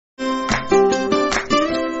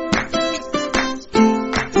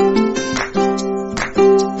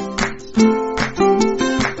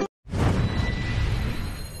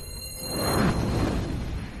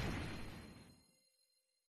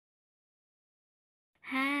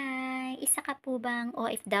isa ka po bang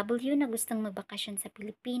OFW na gustong magbakasyon sa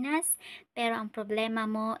Pilipinas, pero ang problema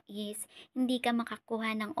mo is hindi ka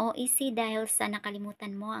makakuha ng OEC dahil sa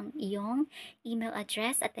nakalimutan mo ang iyong email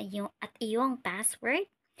address at iyong password?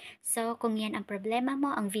 So, kung yan ang problema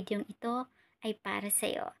mo, ang videong ito ay para sa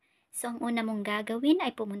iyo. So, ang una mong gagawin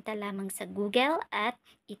ay pumunta lamang sa Google at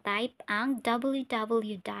i-type ang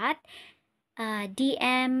www.dmw.gov.ph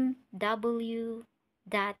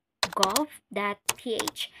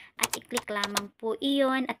at i-click lamang po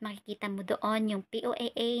iyon at makikita mo doon yung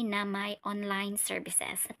POEA na may online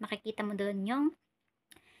services at makikita mo doon yung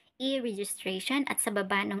e-registration at sa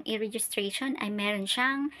baba ng e-registration ay meron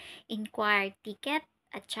siyang inquire ticket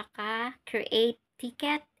at saka create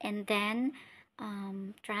ticket and then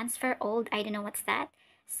transfer old, I don't know what's that.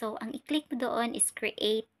 So, ang i-click mo doon is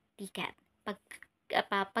create ticket.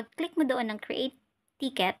 Pag-click mo doon ng create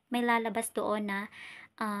ticket, may lalabas doon na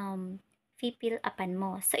fill upan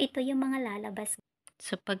mo. So, ito yung mga lalabas.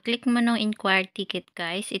 So, pag-click mo ng inquire ticket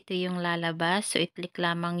guys, ito yung lalabas. So, i-click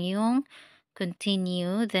lamang yung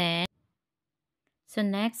continue, then so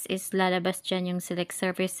next is lalabas dyan yung select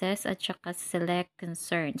services at saka select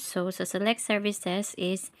concerns. So sa select services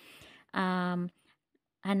is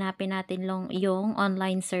hanapin natin yung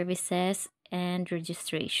online services and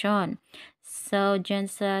registration. So dyan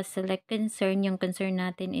sa select concern, yung concern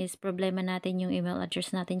natin is problema natin yung email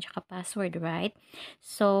address natin tsaka password, right?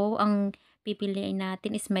 So ang pipiliin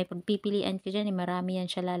natin is may pagpipilian ka dyan, marami yan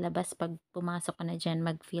siya lalabas pag pumasok ka na dyan,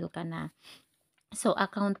 mag-fill ka na. So,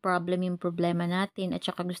 account problem yung problema natin at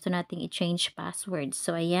saka gusto nating i-change password.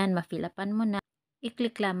 So, ayan, ma-fill upan mo na.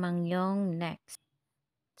 I-click lamang yung next.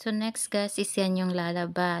 So, next guys is yan yung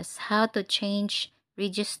lalabas. How to change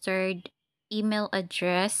registered email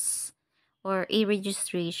address or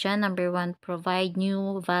e-registration. Number 1, provide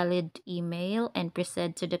new valid email and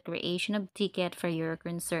proceed to the creation of ticket for your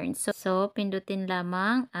concern. So pindutin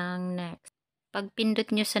lamang ang next. Pag pindot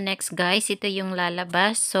nyo sa next guys, ito yung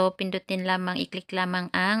lalabas. So, pindutin lamang, i-click lamang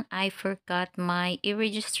ang I forgot my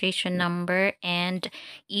e-registration number and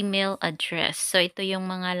email address. So, ito yung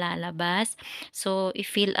mga lalabas. So,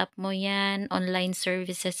 i-fill up mo yan. Online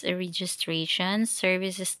services registration,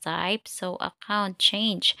 services type, so account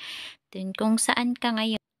change. Then, kung saan ka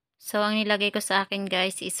ngayon. So, ang nilagay ko sa akin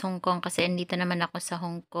guys is Hong Kong kasi andito naman ako sa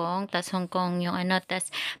Hong Kong. Tas Hong Kong yung ano. Tas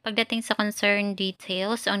pagdating sa concern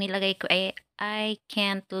details, ang nilagay ko ay I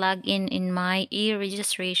can't log in my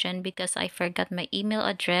e-registration because I forgot my email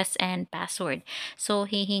address and password. So,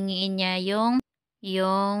 hihingiin niya yung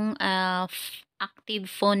active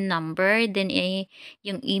phone number, then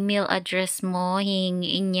yung email address mo,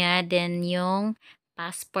 hihingiin niya, then yung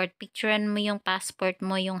passport. Picturean mo yung passport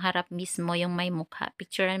mo, yung harap mismo, yung may mukha.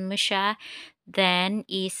 Picturean mo siya, then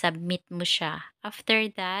i-submit mo siya. After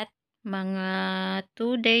that, mga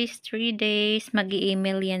 2 days, 3 days,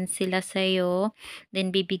 mag-i-email yan sila sa'yo. Then,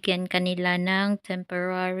 bibigyan ka nila ng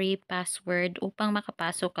temporary password upang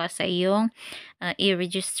makapasok ka sa iyong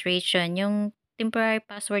e-registration. Yung temporary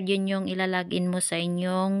password, yun yung ilalagin mo sa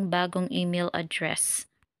inyong bagong email address.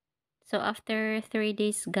 So, after 3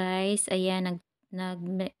 days, guys, ayan,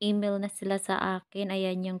 nag-email na sila sa akin.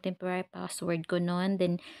 Ayan yung temporary password ko noon.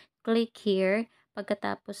 Then, click here.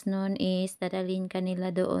 Pagkatapos nun is dadalhin ka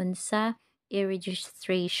nila doon sa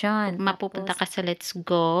e-registration. Mapupunta ka sa let's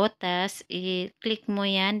go. Tas, i-click mo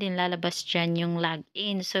yan. Then, lalabas dyan yung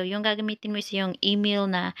login. So, yung gagamitin mo is yung email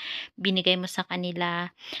na binigay mo sa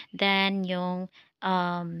kanila. Then, yung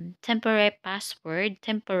temporary password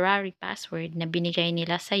na binigay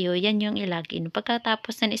nila sa'yo, yan yung ilagin.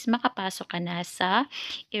 Pagkatapos nun is makapasok ka na sa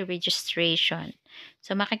e-registration.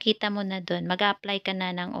 So, makikita mo na dun, mag-apply ka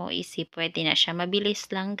na ng OEC, pwede na siya. Mabilis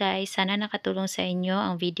lang guys. Sana nakatulong sa inyo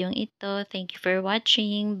ang video ito. Thank you for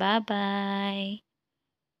watching. Bye-bye!